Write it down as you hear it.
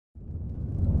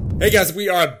Hey guys, we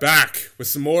are back with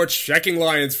some more Czeching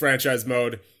Lions franchise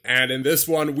mode, and in this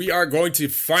one, we are going to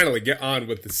finally get on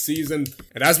with the season.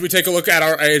 And as we take a look at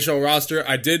our AHL roster,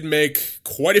 I did make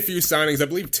quite a few signings, I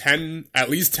believe at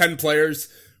least 10 players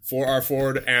for our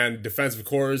forward and defensive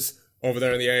cores over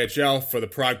there in the AHL for the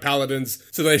Prague Paladins,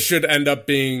 so they should end up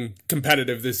being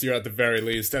competitive this year at the very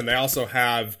least. And they also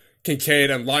have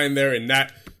Kincaid and Lyon there in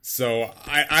net, so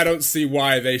I don't see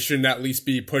why they shouldn't at least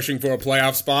be pushing for a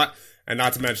playoff spot. And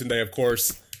not to mention, they, of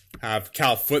course, have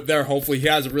Cal Foote there. Hopefully, he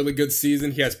has a really good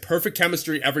season. He has perfect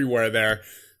chemistry everywhere there.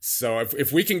 So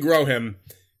if we can grow him,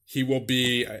 he will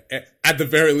be, at the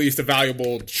very least, a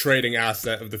valuable trading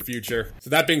asset of the future. So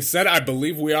that being said, I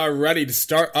believe we are ready to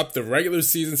start up the regular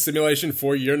season simulation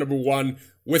for year number 1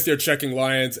 with your Czeching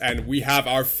Lions. And we have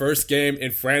our first game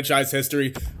in franchise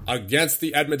history against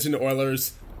the Edmonton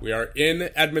Oilers. We are in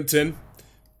Edmonton,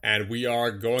 and we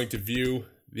are going to view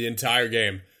the entire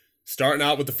game. Starting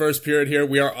out with the first period here,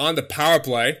 we are on the power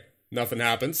play. Nothing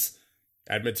happens.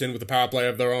 Edmonton with the power play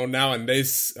of their own now, and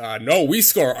we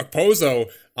score a Pozo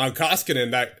on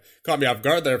Koskinen. That caught me off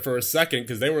guard there for a second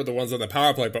because they were the ones on the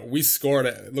power play, but we scored,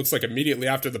 it looks like, immediately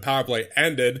after the power play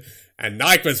ended. And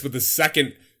Nyquist with the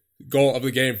second goal of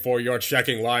the game for your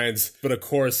Czeching Lions. But of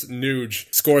course,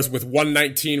 Nuge scores with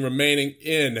 1:19 remaining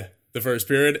in the first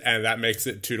period, and that makes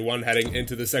it 2-1 heading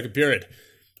into the second period.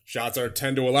 Shots are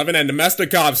 10-11, and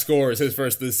Nemestikov scores his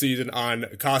first of the season on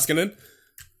Koskinen.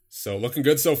 So looking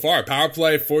good so far. Power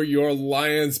play for your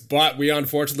Lions, but we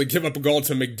unfortunately give up a goal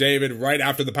to McDavid right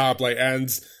after the power play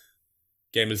ends.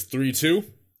 Game is 3-2.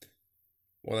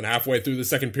 More than halfway through the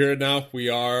second period now. We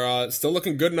are still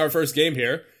looking good in our first game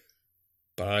here.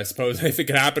 But I suppose anything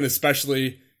could happen,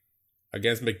 especially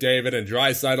against McDavid and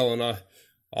Draisaitl and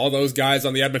all those guys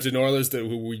on the Edmonton Oilers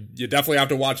who you definitely have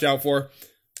to watch out for.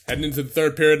 Heading into the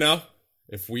third period now.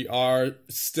 If we are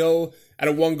still at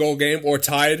a 1-goal game or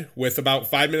tied with about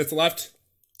 5 minutes left,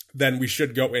 then we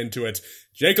should go into it.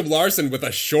 Jacob Larson with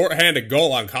a shorthanded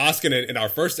goal on Koskinen in our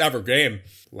first ever game.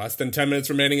 Less than 10 minutes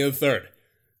remaining in the third.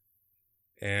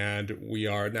 And we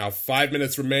are now 5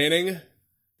 minutes remaining.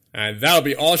 And that'll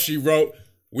be all she wrote.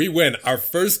 We win our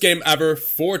first game ever,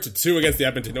 4-2 against the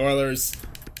Edmonton Oilers.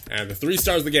 And the 3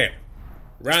 stars of the game: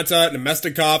 Ranta,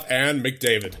 Nemestikov, and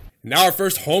McDavid. Now our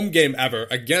first home game ever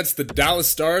against the Dallas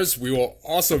Stars. We will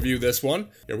also view this one.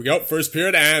 Here we go, first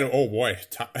period, and oh boy,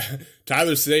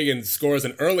 Tyler Seguin scores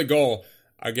an early goal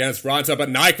against Ranta, but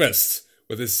Nyquist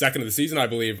with his second of the season, I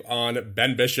believe, on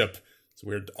Ben Bishop. So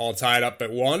we're all tied up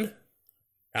at 1.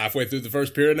 Halfway through the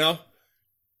first period now.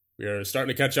 We are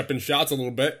starting to catch up in shots a little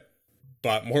bit,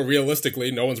 but more realistically,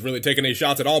 no one's really taking any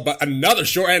shots at all. But another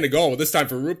shorthanded goal, this time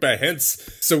for Rupe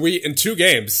Hintz. So we, in 2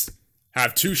 games,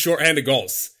 have 2 shorthanded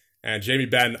goals. And Jamie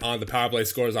Benn on the power play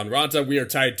scores on Ranta. We are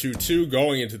tied 2-2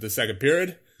 going into the second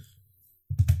period.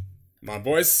 Come on,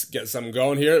 boys. Get something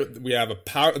going here. They have a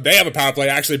power play,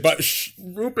 actually, but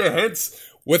Rupe Hintz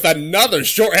with another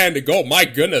shorthanded goal. My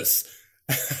goodness.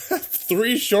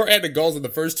 3 shorthanded goals in the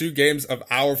first 2 games of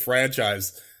our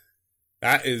franchise.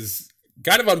 That is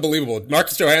kind of unbelievable.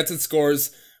 Marcus Johansson scores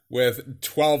with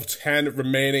 12:10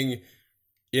 remaining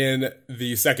in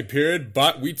the second period,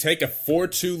 but we take a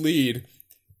 4-2 lead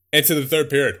into the third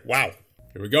period. Wow.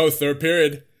 Here we go, third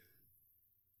period.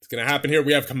 It's going to happen here.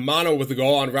 We have Kamano with the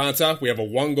goal on Ranta. We have a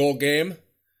 1-goal game.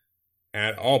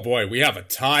 And, oh boy, we have a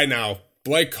tie now.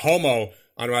 Blake Como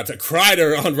on Ranta.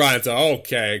 Kreider on Ranta.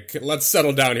 Okay, let's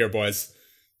settle down here, boys.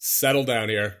 Settle down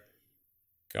here.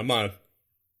 Come on.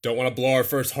 Don't want to blow our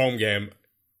first home game.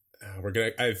 We're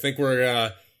going to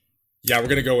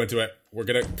go into it.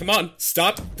 Come on,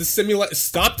 stop the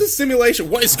simulation.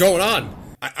 What is going on?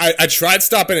 I tried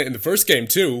stopping it in the first game,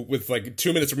 too, with like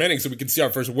 2 minutes remaining so we could see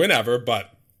our first win ever, but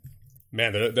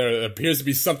man, there appears to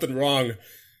be something wrong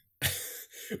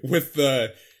with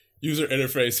the user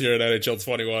interface here at NHL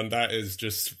 21. That is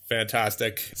just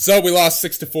fantastic. So we lost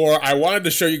 6-4. I wanted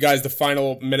to show you guys the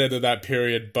final minute of that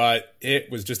period, but it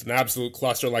was just an absolute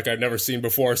cluster like I've never seen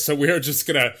before. So we're just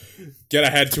going to get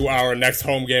ahead to our next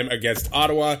home game against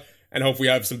Ottawa and hope we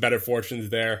have some better fortunes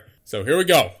there. So here we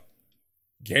go.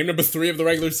 Game number 3 of the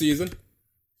regular season.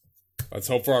 Let's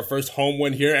hope for our first home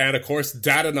win here. And of course,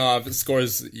 Dadonov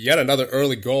scores yet another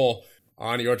early goal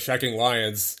on your Czeching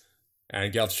Lions.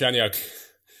 And Galchenyuk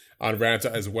on Ranta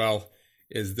as well.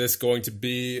 Is this going to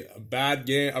be a bad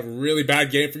game? A really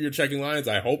bad game for your Czeching Lions?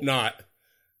 I hope not.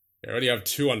 They already have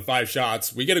 2 on 5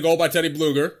 shots. We get a goal by Teddy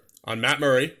Bluger on Matt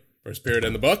Murray. First period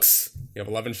in the books. We have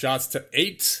 11 shots to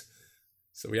 8.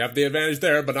 So we have the advantage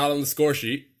there, but not on the score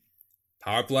sheet.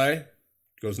 Power play.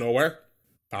 Goes nowhere.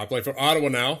 Power play for Ottawa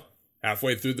now.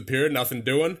 Halfway through the period, nothing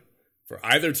doing for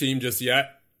either team just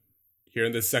yet. here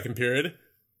in this second period.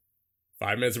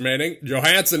 5 minutes remaining.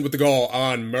 Johansson with the goal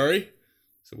on Murray.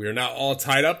 So we are now all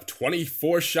tied up.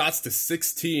 24 shots to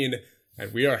 16.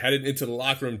 And we are headed into the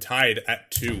locker room tied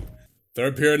at 2.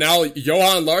 Third period now.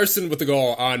 Johan Larsson with the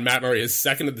goal on Matt Murray. His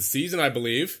second of the season, I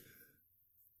believe.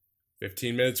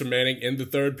 15 minutes remaining in the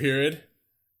third period.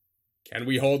 Can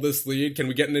we hold this lead? Can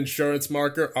we get an insurance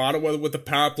marker? Ottawa with the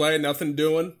power play. Nothing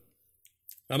doing.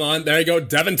 Come on. There you go.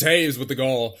 Devin Taves with the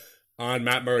goal on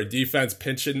Matt Murray. Defense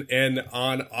pinching in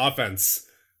on offense.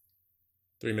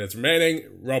 3 minutes remaining.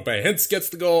 Rope Hintz gets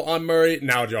the goal on Murray.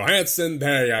 Now Johansson.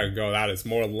 There you go. That is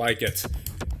more like it.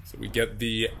 So we get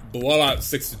the blowout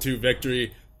 6-2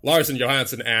 victory. Larsson,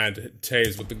 Johansson, and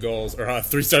Taves with the goals. Or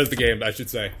 3 stars of the game, I should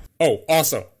say. Oh,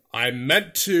 also, I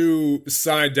meant to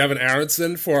sign Devin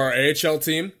Aronson for our AHL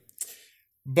team.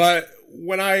 But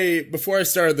before I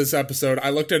started this episode, I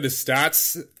looked at his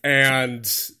stats, and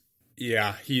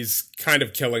yeah, he's kind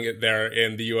of killing it there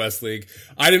in the US League.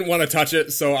 I didn't want to touch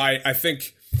it, so I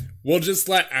think we'll just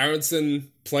let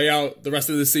Aronson play out the rest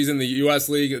of the season in the US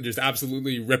League and just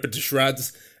absolutely rip it to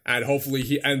shreds, and hopefully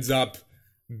he ends up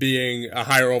being a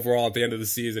higher overall at the end of the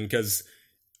season, because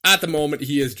at the moment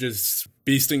he is just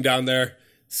beasting down there,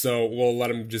 so we'll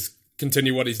let him just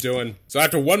continue what he's doing. So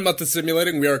after 1 month of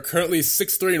simulating, we are currently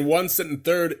 6-3-1, sitting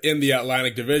third in the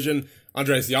Atlantic Division.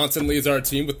 Andreas Janssen leads our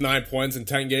team with 9 points in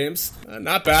 10 games.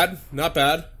 Not bad, not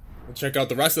bad. We'll check out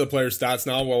the rest of the players' stats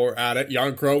now while we're at it.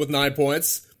 Jarn Crow with 9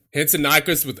 points. Hinson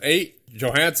Nyquist with 8.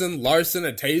 Johansson, Larsson,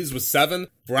 and Taves with 7.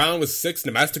 Brown with 6.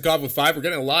 Nemestikov with 5. We're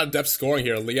getting a lot of depth scoring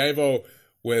here. Lievo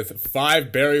with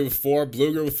 5. Barry with 4.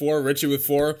 Bluger with 4. Ritchie with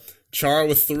 4. Chara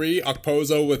with 3,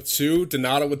 Okposo with 2,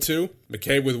 Donato with 2,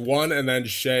 McCabe with 1, and then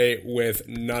Shea with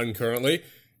none currently.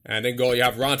 And in goal, you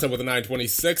have Ranta with a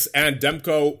 926 and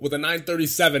Demko with a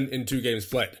 937 in 2 games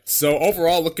played. So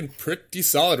overall, looking pretty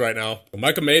solid right now.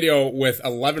 Michael Madio with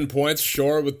 11 points,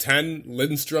 Shore with 10,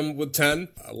 Lindstrom with 10.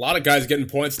 A lot of guys getting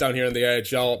points down here in the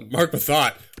AHL. Mark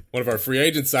Mathot, one of our free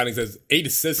agent signings, has 8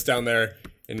 assists down there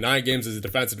in 9 games as a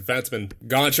defensive defenseman.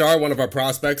 Gonchar, one of our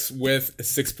prospects, with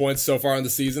 6 points so far in the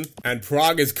season. And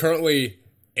Prague is currently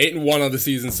 8-1 on the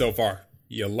season so far.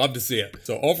 You love to see it.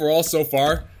 So overall, so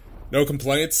far, no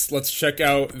complaints. Let's check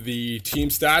out the team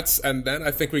stats, and then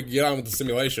I think we can get on with the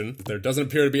simulation. There doesn't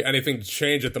appear to be anything to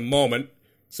change at the moment.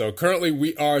 So currently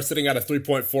we are sitting at a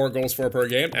 3.4 goals for per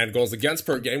game, and goals against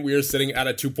per game, we are sitting at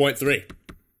a 2.3.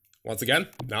 Once again,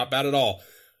 not bad at all.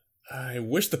 I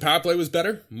wish the power play was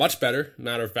better, much better.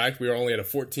 Matter of fact, we are only at a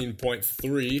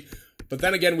 14.3. But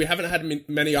then again, we haven't had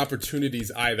many opportunities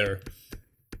either.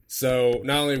 So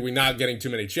not only are we not getting too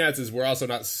many chances, we're also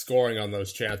not scoring on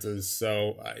those chances.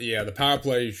 So yeah, the power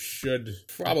play should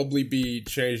probably be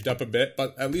changed up a bit.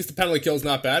 But at least the penalty kill is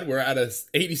not bad. We're at a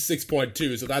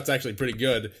 86.2, so that's actually pretty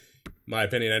good, in my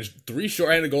opinion. And 3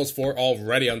 shorthanded goals for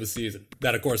already on the season.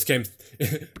 That, of course, came...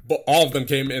 all of them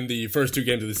came in the first 2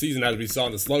 games of the season, as we saw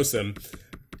in the slow sim.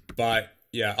 But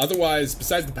yeah, otherwise,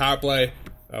 besides the power play,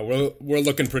 we're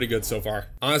looking pretty good so far.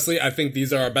 Honestly, I think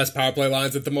these are our best power play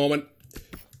lines at the moment,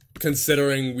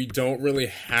 considering we don't really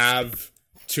have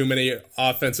too many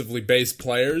offensively based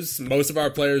players. Most of our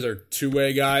players are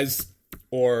two-way guys,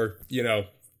 or, you know,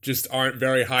 just aren't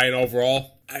very high in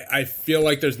overall. I feel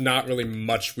like there's not really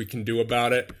much we can do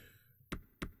about it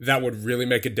that would really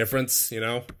make a difference, you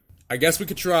know? I guess we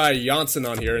could try Janssen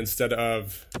on here instead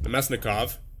of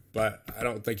Nemesnikov, but I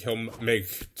don't think he'll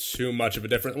make too much of a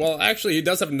difference. Well, actually, he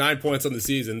does have 9 points on the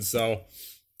season, so...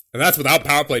 And that's without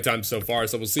power play time so far,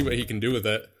 so we'll see what he can do with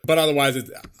it. But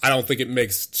otherwise, I don't think it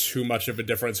makes too much of a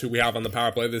difference who we have on the power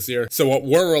play this year. So what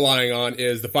we're relying on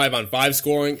is the 5-on-5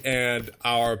 scoring and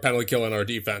our penalty kill and our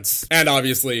defense. And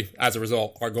obviously, as a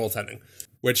result, our goaltending.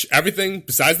 Which everything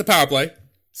besides the power play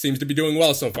seems to be doing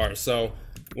well so far. So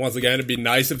once again, it'd be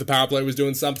nice if the power play was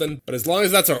doing something. But as long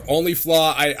as that's our only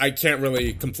flaw, I can't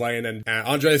really complain. And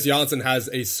Andreas Janssen has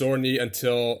a sore knee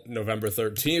until November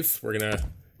 13th. We're going to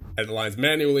edit the lines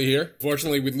manually here.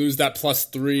 Fortunately, we'd lose that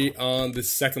 +3 on the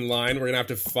second line. We're going to have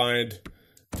to find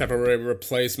temporary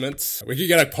replacements. We could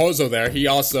get a Pozo there. He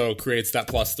also creates that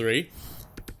 +3.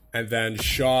 And then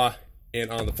Shaw in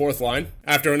on the fourth line.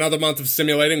 After another month of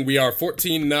simulating, we are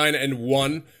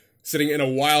 14-9-1. Sitting in a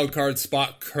wild card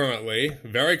spot currently.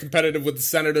 Very competitive with the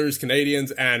Senators,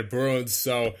 Canadians, and Bruins,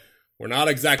 so we're not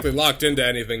exactly locked into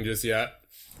anything just yet.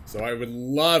 So I would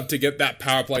love to get that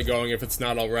power play going if it's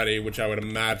not already, which I would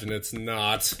imagine it's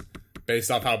not, based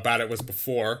off how bad it was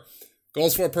before.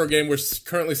 Goals for per game, we're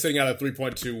currently sitting at a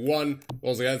 3.21.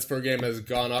 Goals against per game has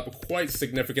gone up quite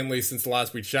significantly since the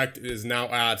last we checked. It is now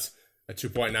at a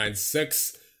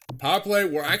 2.96. Power play,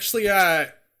 we're actually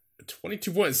at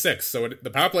 22.6, so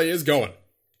the power play is going.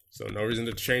 So no reason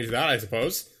to change that, I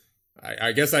suppose.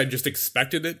 I guess I just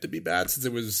expected it to be bad since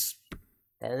it was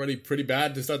already pretty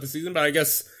bad to start the season. But I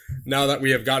guess now that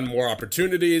we have gotten more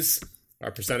opportunities,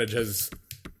 our percentage has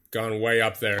gone way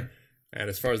up there. And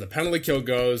as far as the penalty kill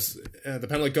goes, the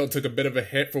penalty kill took a bit of a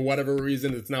hit for whatever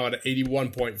reason. It's now at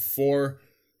 81.4.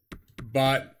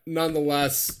 But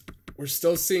nonetheless, we're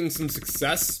still seeing some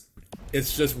success.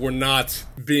 It's just we're not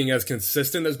being as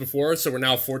consistent as before. So we're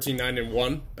now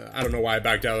 14-9-1. I don't know why I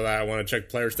backed out of that. I want to check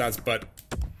player stats. But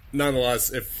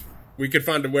nonetheless, if we could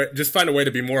find a way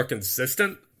to be more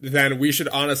consistent, then we should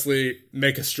honestly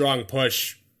make a strong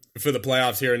push for the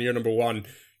playoffs here in year number 1.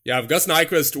 You have Gus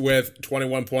Nyquist with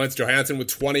 21 points, Johansson with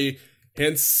 20,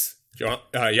 Hintz,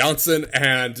 Janssen,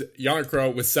 and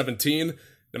Yarncrow with 17,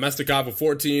 Nemestikov with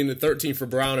 14, 13 for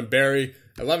Brown and Barry,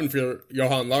 11 for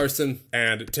Johan Larsson,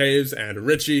 and Taves and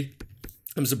Ritchie.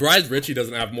 I'm surprised Ritchie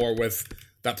doesn't have more with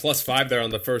that +5 there on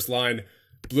the first line.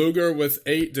 Bluger with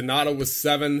 8, Donato with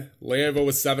 7, Leavo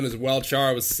with 7 as well,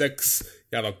 Chara with 6,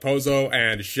 you have Okposo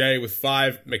and Shea with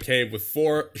 5, McCabe with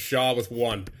 4, Shaw with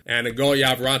 1. And in goal, you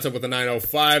have Ranta with a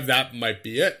 905, that might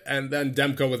be it. And then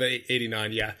Demko with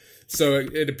 89, yeah. So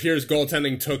it appears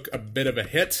goaltending took a bit of a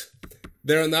hit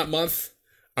there in that month.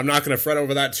 I'm not going to fret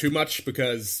over that too much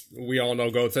because we all know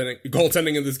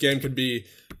goaltending in this game can be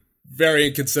very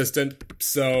inconsistent.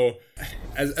 So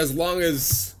as long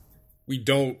as we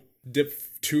don't dip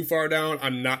too far down,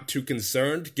 I'm not too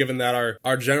concerned, given that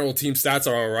our general team stats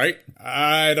are alright.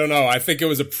 I don't know. I think it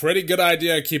was a pretty good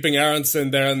idea keeping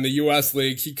Aronson there in the US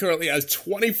League. He currently has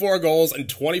 24 goals and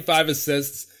 25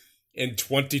 assists in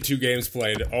 22 games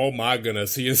played. Oh my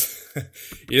goodness. He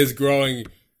is growing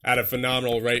at a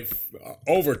phenomenal rate.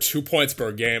 Over 2 points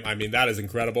per game. I mean, that is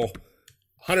incredible.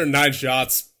 109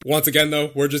 shots. Once again,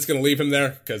 though, we're just going to leave him there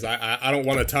because I don't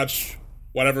want to touch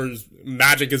whatever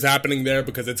magic is happening there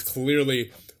because it's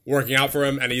clearly working out for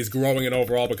him and he's growing in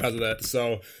overall because of it.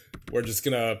 So we're just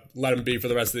going to let him be for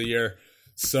the rest of the year.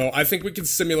 So I think we can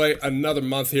simulate another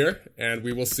month here and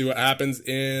we will see what happens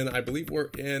in, I believe we're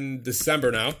in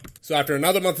December now. So after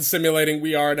another month of simulating,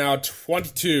 we are now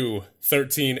 22,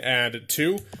 13, and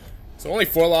 2. So only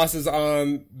 4 losses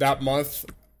on that month.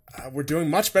 We're doing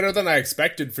much better than I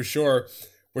expected for sure.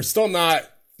 We're still not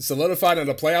solidified in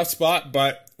a playoff spot,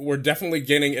 but we're definitely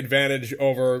gaining advantage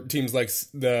over teams like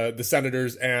the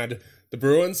Senators and the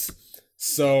Bruins.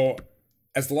 So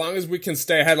as long as we can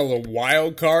stay ahead of the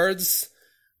wild cards,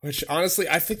 which honestly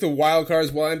I think the wild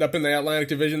cards will end up in the Atlantic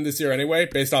Division this year anyway,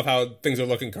 based off how things are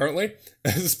looking currently,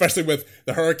 especially with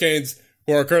the Hurricanes,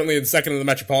 who are currently in second in the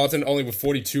Metropolitan, only with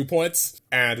 42 points,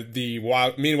 and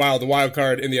meanwhile the wild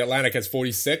card in the Atlantic has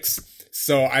 46.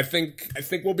 So I think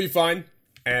we'll be fine.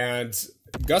 And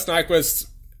Gus Nyquist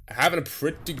having a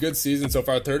pretty good season so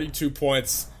far, 32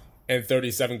 points in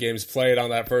 37 games played on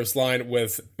that first line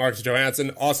with Marcus Johansson,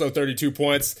 also 32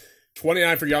 points,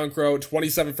 29 for Yarncrow,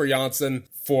 27 for Janssen.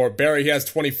 For Barry, he has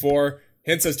 24,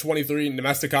 Hintz has 23,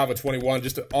 Nemestikov with 21,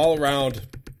 just an all-around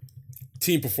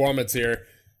team performance here,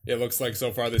 it looks like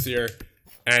so far this year.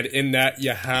 And in that,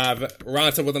 you have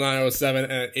Ranta with a 907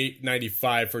 and an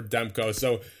 895 for Demko.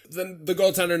 So the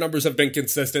goaltender numbers have been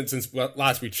consistent since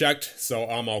last we checked, so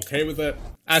I'm okay with it.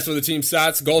 As for the team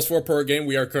stats, goals for per game,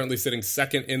 we are currently sitting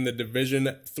second in the division,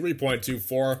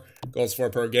 3.24 goals for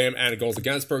per game, and goals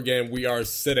against per game, we are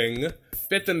sitting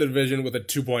fifth in the division with a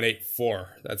 2.84.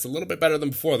 That's a little bit better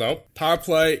than before, though. Power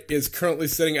play is currently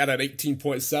sitting at an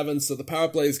 18.7, so the power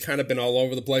play has kind of been all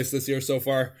over the place this year so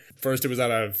far. First, it was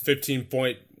at a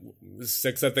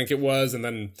 15.6, I think it was, and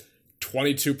then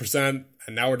 22%,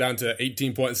 and now we're down to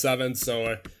 18.7,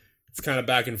 so it's kind of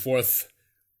back and forth.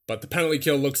 But the penalty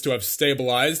kill looks to have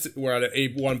stabilized. We're at an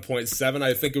 81.7.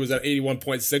 I think it was at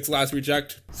 81.6 last we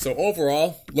checked. So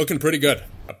overall, looking pretty good.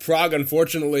 Prague,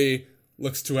 unfortunately,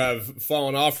 looks to have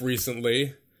fallen off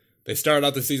recently. They started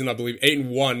out the season, I believe,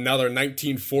 8-1. Now they're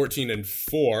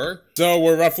 19-14-4. So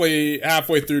we're roughly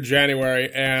halfway through January,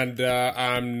 and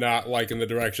I'm not liking the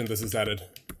direction this is headed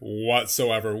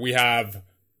whatsoever. We have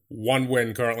one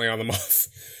win currently on the month.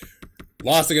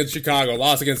 Loss against Chicago,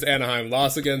 loss against Anaheim,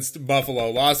 loss against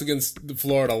Buffalo, loss against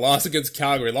Florida, loss against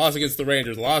Calgary, loss against the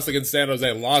Rangers, loss against San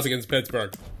Jose, loss against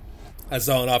Pittsburgh. I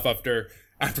saw enough after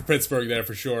Pittsburgh there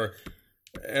for sure.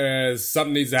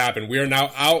 Something needs to happen. We are now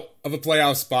out of a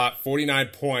playoff spot, 49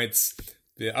 points.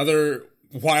 The other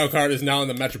wild card is now in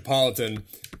the Metropolitan.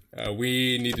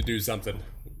 We need to do something.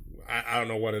 I don't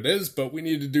know what it is, but we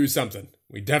need to do something.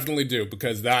 We definitely do,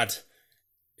 because that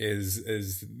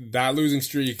losing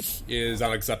streak is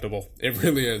unacceptable. It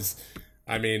really is.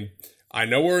 I mean, I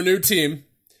know we're a new team.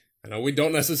 I know we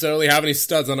don't necessarily have any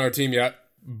studs on our team yet,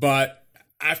 but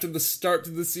after the start to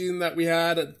the season that we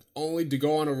had, only to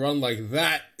go on a run like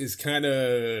that is kind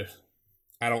of...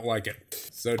 I don't like it.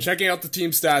 So checking out the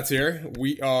team stats here,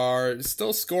 we are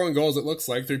still scoring goals, it looks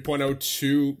like,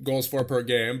 3.02 goals for per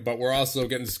game, but we're also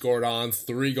getting scored on,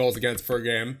 3 goals against per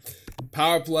game.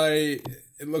 Power play,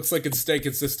 it looks like it's stayed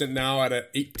consistent now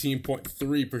at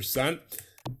 18.3%.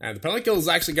 And the penalty kill has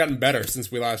actually gotten better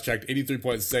since we last checked,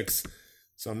 83.6.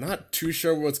 So I'm not too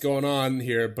sure what's going on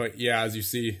here, but yeah, as you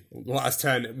see, the last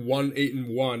 10, 1, 8,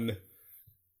 and 1.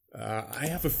 I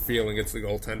have a feeling it's the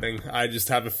goaltending. I just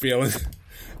have a feeling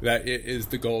that it is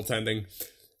the goaltending.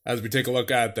 As we take a look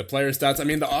at the player stats, I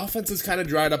mean, the offense is kind of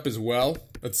dried up as well.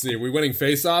 Let's see, are we winning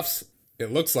faceoffs?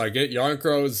 It looks like it.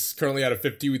 Yarncrow is currently at a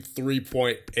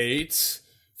 53.8,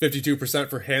 52%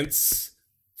 for Hintz,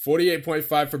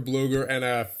 48.5 for Bluger, and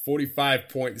a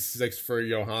 45.6 for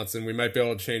Johansson. We might be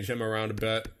able to change him around a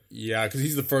bit. Yeah, because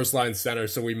he's the first line center,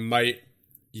 so we might,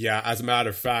 yeah, as a matter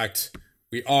of fact,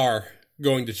 we are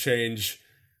going to change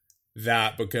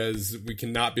that because we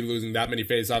cannot be losing that many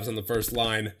faceoffs on the first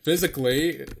line.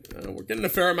 Physically, we're getting a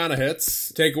fair amount of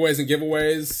hits, takeaways and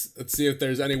giveaways. Let's see if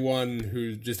there's anyone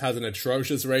who just has an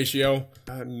atrocious ratio.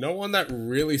 No one that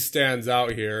really stands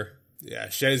out here. Yeah,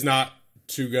 Shea's not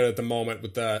too good at the moment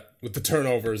with the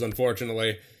turnovers,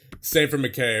 unfortunately. Same for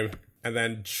McCabe, and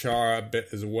then Chara a bit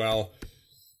as well.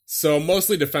 So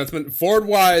mostly defensemen.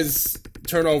 Forward-wise,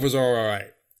 turnovers are all right.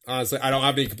 Honestly, I don't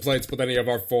have any complaints with any of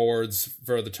our forwards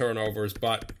for the turnovers,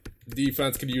 but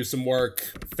defense could use some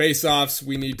work. Face-offs,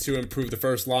 we need to improve the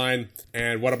first line.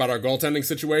 And what about our goaltending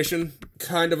situation?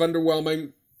 Kind of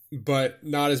underwhelming, but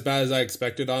not as bad as I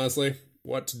expected, honestly.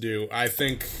 What to do? I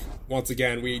think, once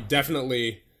again, we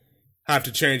definitely have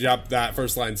to change up that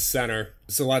first line center.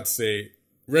 So let's see.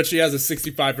 Richie has a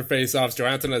 65 for face-offs.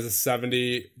 Johansson has a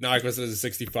 70. Nyquist has a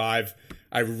 65.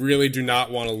 I really do not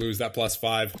want to lose that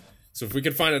 +5. So if we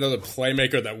could find another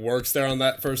playmaker that works there on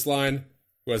that first line,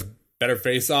 who has better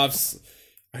face-offs,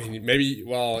 I mean, maybe,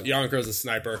 well, Yarncrow's a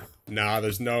sniper. Nah,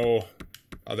 there's no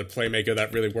other playmaker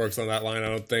that really works on that line, I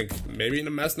don't think. Maybe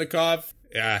Nemesnikov?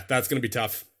 Yeah, that's going to be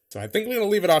tough. So I think we're going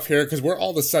to leave it off here because we're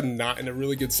all of a sudden not in a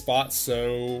really good spot.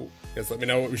 So guys, let me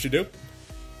know what we should do.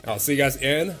 I'll see you guys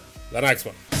in the next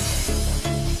one.